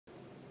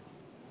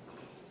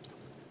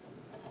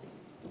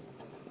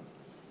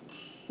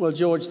Well,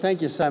 George,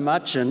 thank you so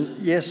much. And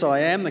yes,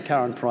 I am the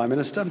current Prime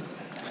Minister.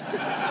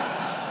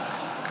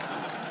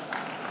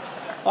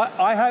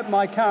 I hope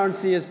my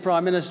currency as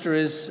Prime Minister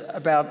is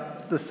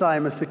about the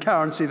same as the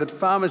currency that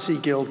Pharmacy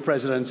Guild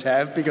presidents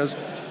have, because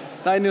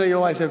they nearly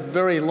always have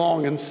very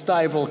long and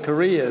stable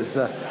careers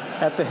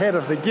at the head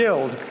of the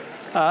Guild.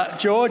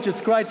 George, it's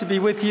great to be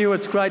with you.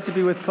 It's great to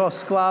be with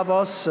Kos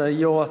Sklavos,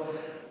 your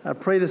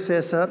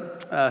predecessor,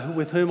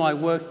 with whom I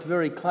worked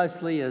very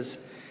closely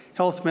as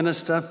Health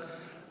Minister.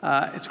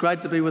 It's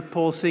great to be with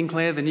Paul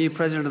Sinclair, the new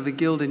President of the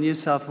Guild in New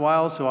South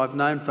Wales, who I've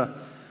known for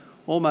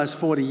almost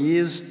 40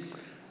 years.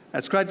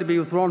 It's great to be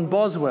with Ron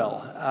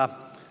Boswell,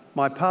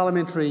 my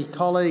parliamentary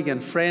colleague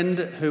and friend,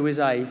 who is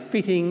a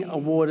fitting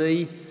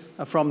awardee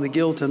from the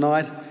Guild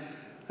tonight.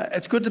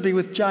 It's good to be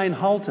with Jane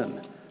Holton,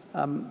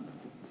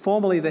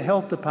 formerly the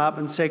Health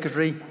Department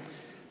Secretary,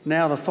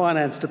 now the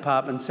Finance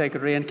Department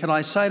Secretary. And can I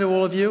say to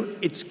all of you,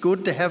 it's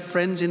good to have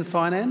friends in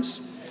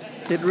finance.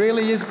 It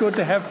really is good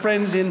to have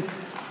friends in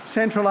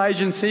central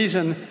agencies,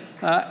 and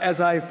as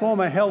a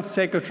former Health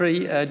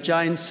Secretary,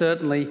 Jane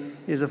certainly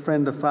is a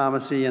friend of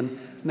pharmacy, and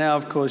now,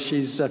 of course,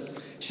 she's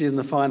in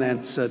the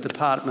Finance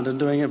Department and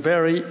doing a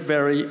very,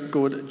 very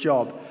good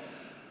job.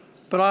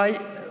 But I,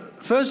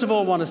 first of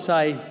all, want to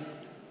say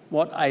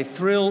what a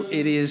thrill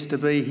it is to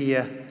be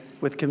here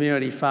with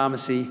community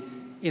pharmacy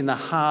in the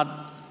heart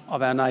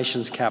of our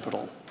nation's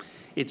capital.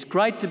 It's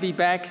great to be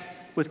back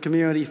with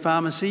community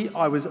pharmacy.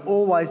 I was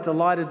always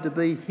delighted to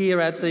be here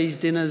at these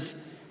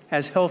dinners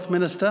as Health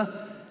Minister,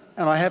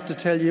 and I have to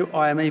tell you,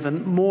 I am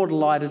even more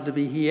delighted to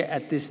be here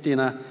at this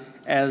dinner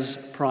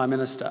as Prime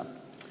Minister.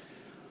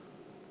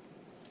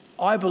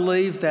 I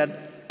believe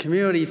that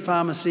community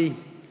pharmacy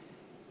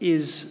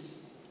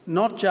is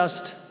not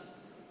just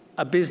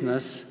a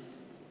business,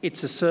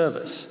 it's a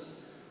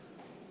service.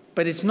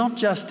 But it's not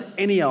just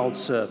any old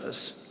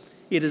service.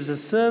 It is a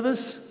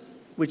service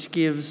which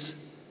gives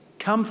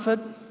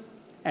comfort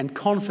and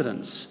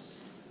confidence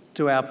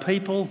to our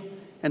people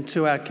and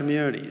to our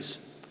communities.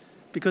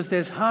 Because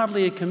there's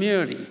hardly a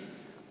community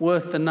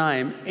worth the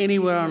name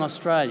anywhere in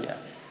Australia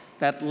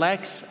that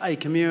lacks a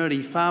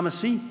community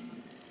pharmacy.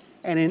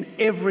 And in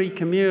every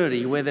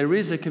community where there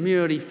is a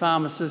community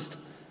pharmacist,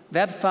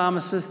 that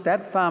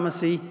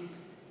pharmacy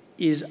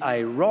is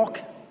a rock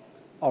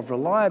of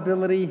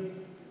reliability,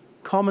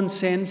 common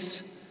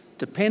sense,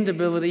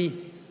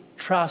 dependability,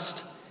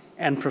 trust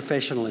and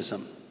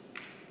professionalism.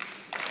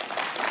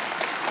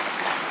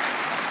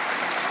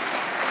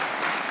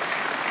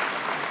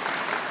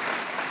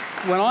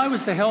 When I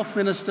was the Health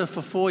Minister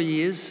for 4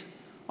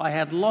 years, I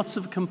had lots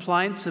of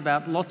complaints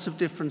about lots of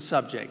different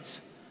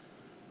subjects.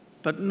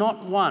 But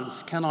not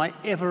once can I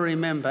ever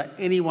remember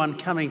anyone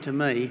coming to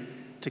me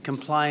to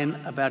complain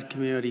about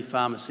community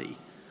pharmacy.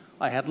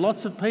 I had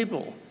lots of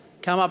people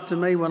come up to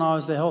me when I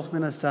was the Health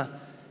Minister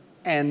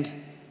and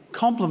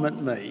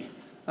compliment me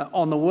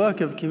on the work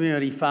of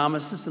community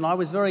pharmacists, and I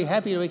was very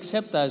happy to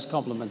accept those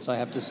compliments, I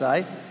have to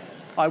say.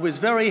 I was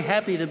very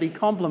happy to be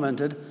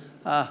complimented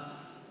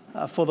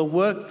for the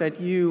work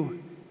that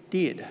you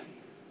did,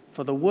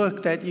 for the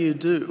work that you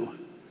do.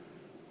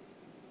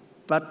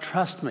 But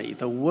trust me,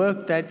 the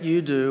work that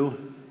you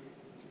do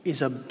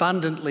is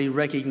abundantly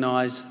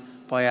recognised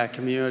by our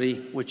community,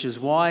 which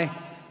is why,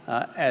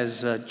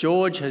 as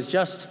George has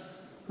just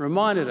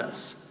reminded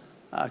us,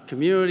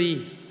 community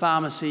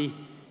pharmacy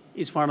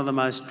is one of the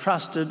most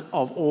trusted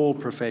of all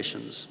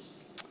professions.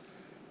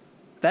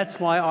 That's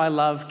why I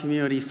love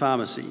community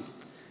pharmacy,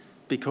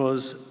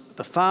 because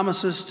the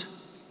pharmacist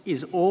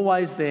is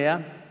always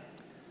there,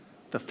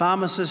 the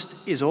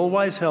pharmacist is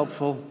always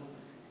helpful,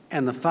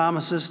 and the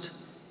pharmacist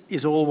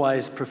is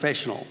always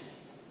professional.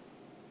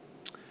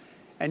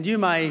 And you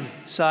may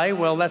say,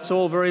 well, that's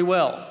all very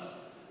well.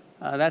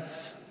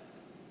 That's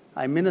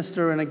a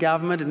minister in a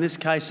government, in this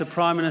case a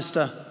Prime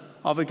Minister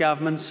of a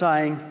government,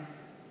 saying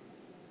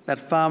that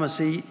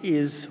pharmacy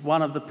is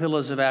one of the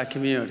pillars of our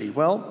community.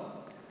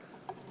 Well,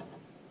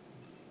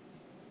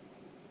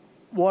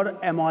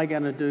 what am I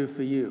going to do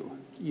for you,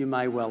 you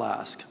may well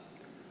ask.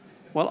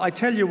 Well, I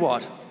tell you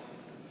what,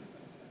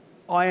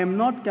 I am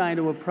not going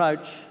to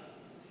approach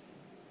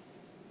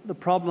the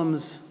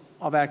problems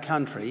of our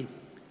country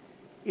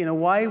in a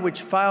way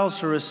which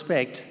fails to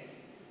respect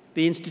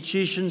the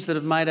institutions that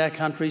have made our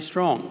country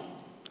strong.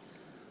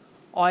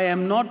 I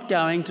am not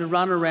going to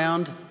run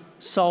around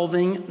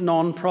solving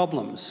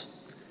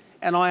non-problems,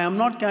 and I am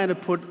not going to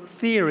put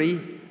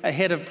theory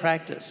ahead of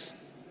practice.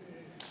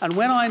 And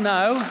when I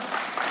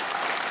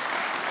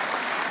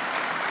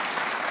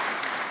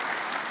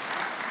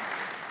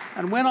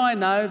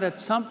know that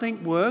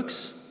something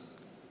works,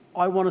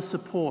 I want to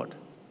support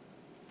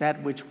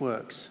that which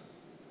works.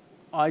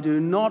 I do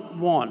not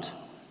want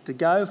to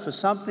go for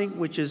something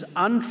which is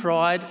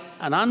untried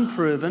and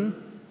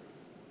unproven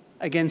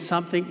against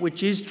something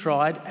which is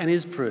tried and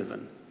is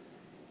proven.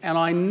 And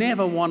I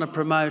never want to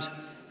promote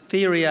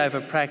theory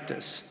over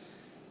practice.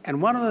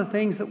 And one of the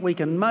things that we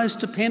can most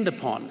depend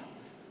upon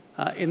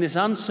in this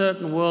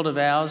uncertain world of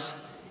ours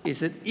is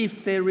that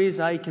if there is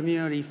a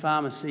community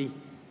pharmacy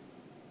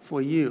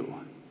for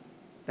you,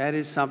 That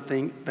is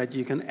something that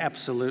you can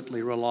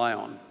absolutely rely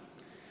on.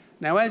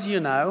 Now, as you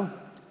know,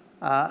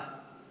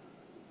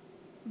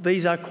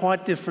 these are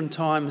quite different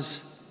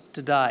times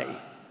today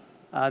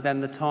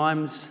than the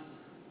times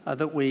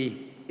that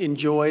we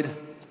enjoyed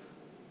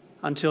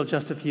until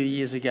just a few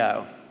years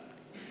ago.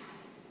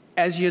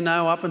 As you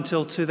know, up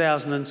until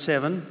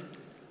 2007,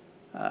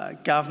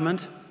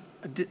 government,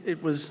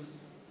 it was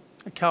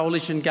a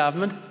coalition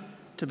government,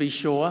 to be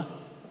sure,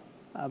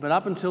 but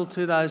up until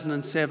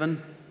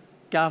 2007,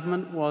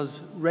 government was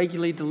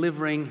regularly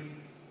delivering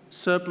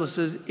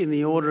surpluses in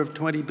the order of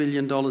 $20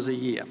 billion a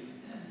year.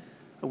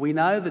 We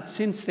know that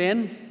since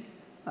then,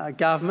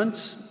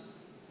 governments,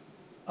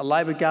 a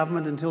Labor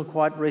government until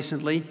quite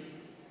recently,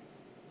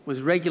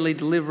 was regularly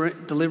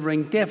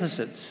delivering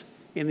deficits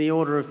in the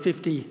order of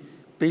 $50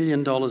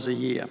 billion a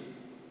year.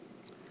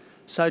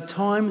 So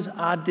times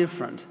are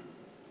different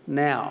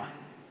now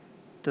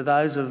to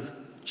those of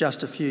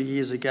just a few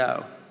years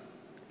ago.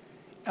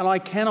 And I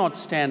cannot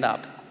stand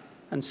up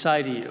and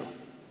say to you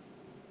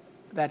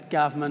that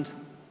government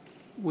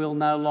will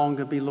no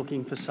longer be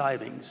looking for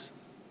savings.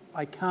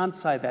 I can't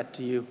say that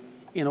to you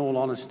in all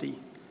honesty.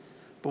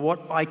 But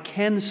what I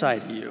can say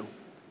to you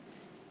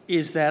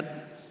is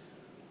that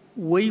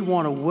we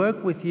want to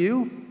work with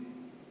you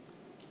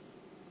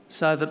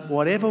so that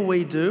whatever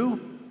we do,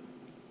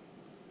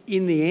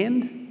 in the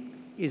end,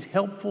 is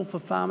helpful for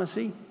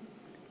pharmacy,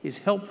 is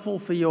helpful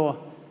for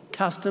your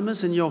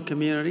customers and your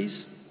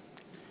communities.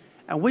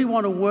 And we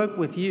want to work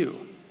with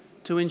you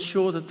to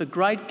ensure that the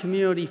great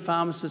community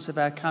pharmacists of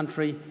our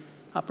country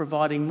are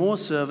providing more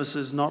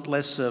services, not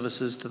less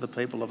services, to the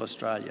people of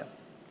Australia.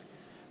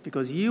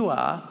 Because you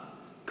are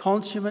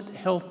consummate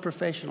health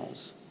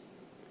professionals.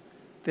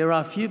 There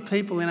are few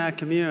people in our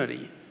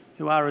community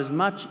who are as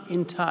much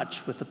in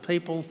touch with the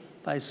people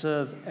they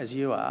serve as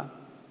you are.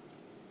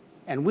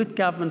 And with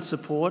government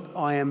support,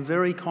 I am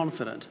very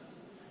confident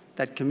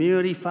that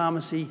community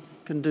pharmacy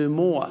can do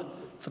more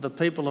for the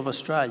people of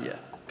Australia,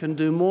 can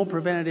do more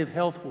preventative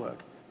health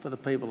work for the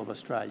people of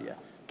Australia,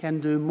 can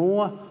do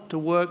more to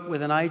work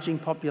with an ageing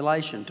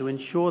population to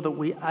ensure that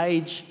we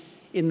age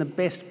in the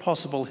best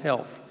possible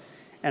health.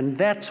 And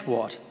that's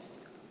what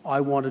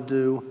I want to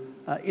do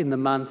in the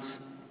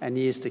months and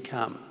years to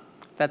come.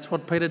 That's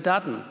what Peter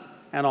Dutton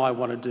and I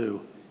want to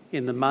do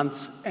in the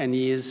months and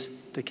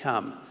years to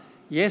come.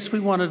 Yes, we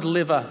want to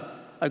deliver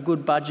a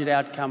good budget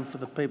outcome for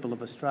the people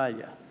of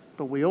Australia,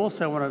 but we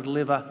also want to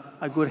deliver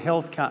a good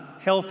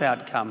health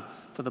outcome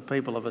for the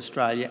people of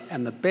Australia,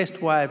 and the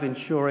best way of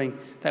ensuring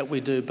that we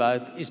do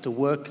both is to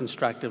work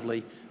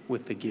constructively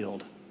with the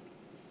Guild.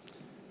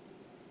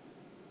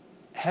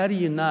 How do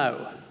you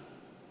know?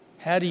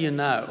 How do you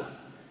know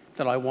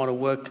that I want to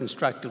work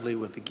constructively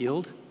with the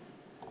Guild?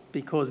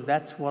 Because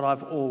that's what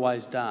I've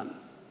always done.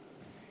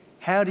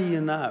 How do you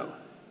know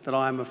that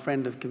I am a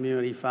friend of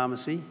community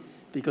pharmacy?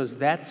 Because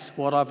that's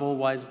what I've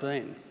always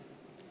been.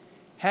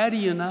 How do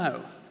you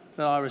know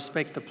that I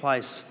respect the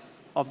place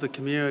of the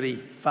community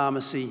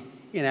pharmacy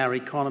in our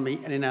economy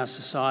and in our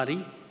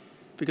society?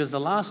 Because the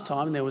last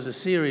time there was a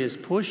serious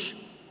push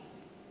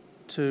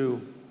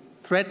to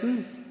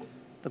threaten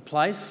the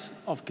place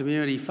of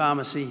community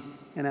pharmacy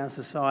in our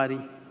society,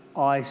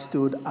 I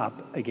stood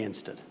up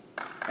against it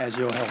as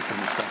your health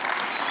minister.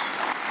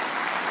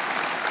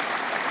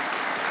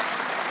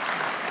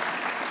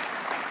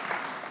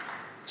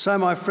 So,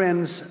 my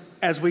friends,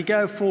 as we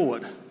go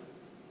forward,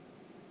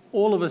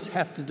 all of us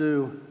have to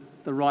do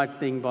the right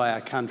thing by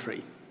our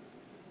country.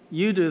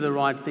 You do the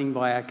right thing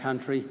by our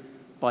country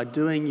by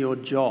doing your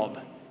job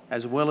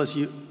as well as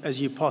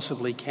you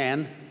possibly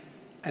can,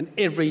 and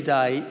every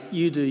day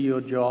you do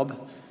your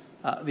job,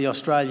 the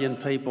Australian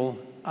people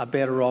are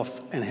better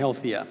off and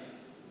healthier.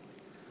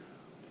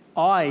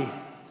 I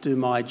do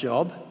my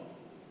job.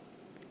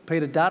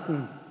 Peter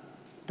Dutton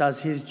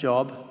does his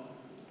job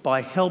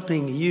by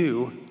helping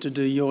you to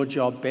do your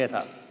job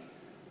better.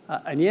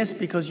 And yes,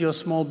 because you're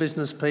small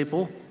business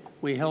people,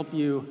 we help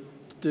you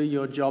to do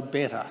your job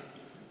better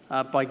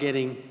by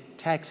getting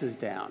taxes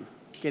down,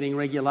 getting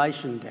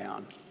regulation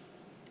down,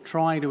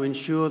 trying to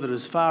ensure that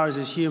as far as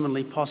is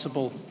humanly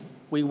possible,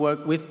 we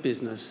work with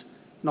business,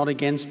 not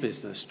against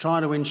business,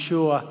 trying to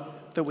ensure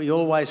that we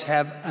always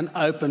have an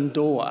open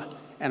door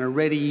and a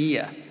ready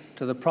ear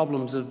to the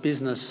problems of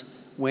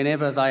business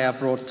whenever they are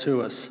brought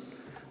to us.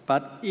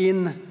 But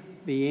in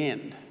the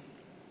end,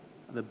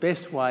 the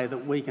best way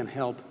that we can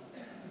help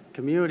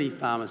community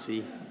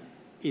pharmacy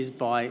is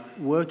by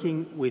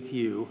working with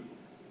you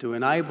to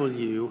enable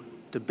you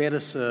to better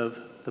serve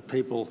the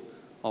people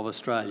of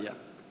Australia.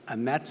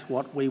 And that's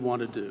what we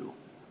want to do.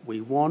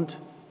 We want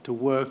to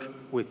work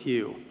with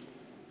you.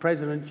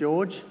 President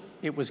George,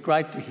 it was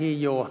great to hear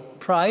your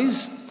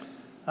praise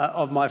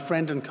of my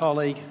friend and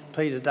colleague,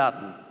 Peter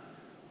Dutton.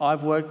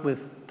 I've worked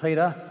with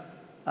Peter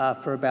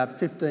for about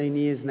 15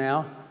 years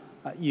now.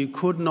 You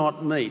could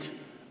not meet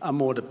a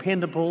more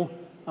dependable,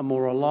 a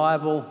more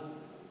reliable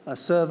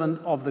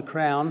servant of the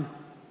Crown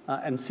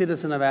and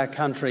citizen of our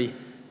country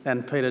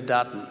than Peter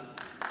Dutton.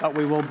 But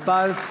we will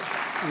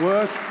both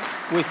work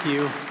with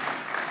you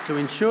to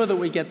ensure that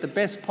we get the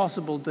best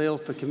possible deal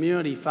for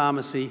community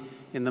pharmacy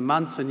in the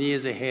months and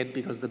years ahead,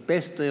 because the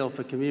best deal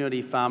for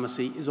community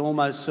pharmacy is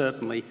almost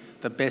certainly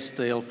the best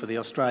deal for the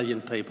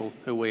Australian people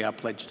who we are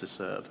pledged to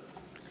serve.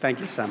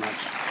 Thank you so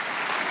much.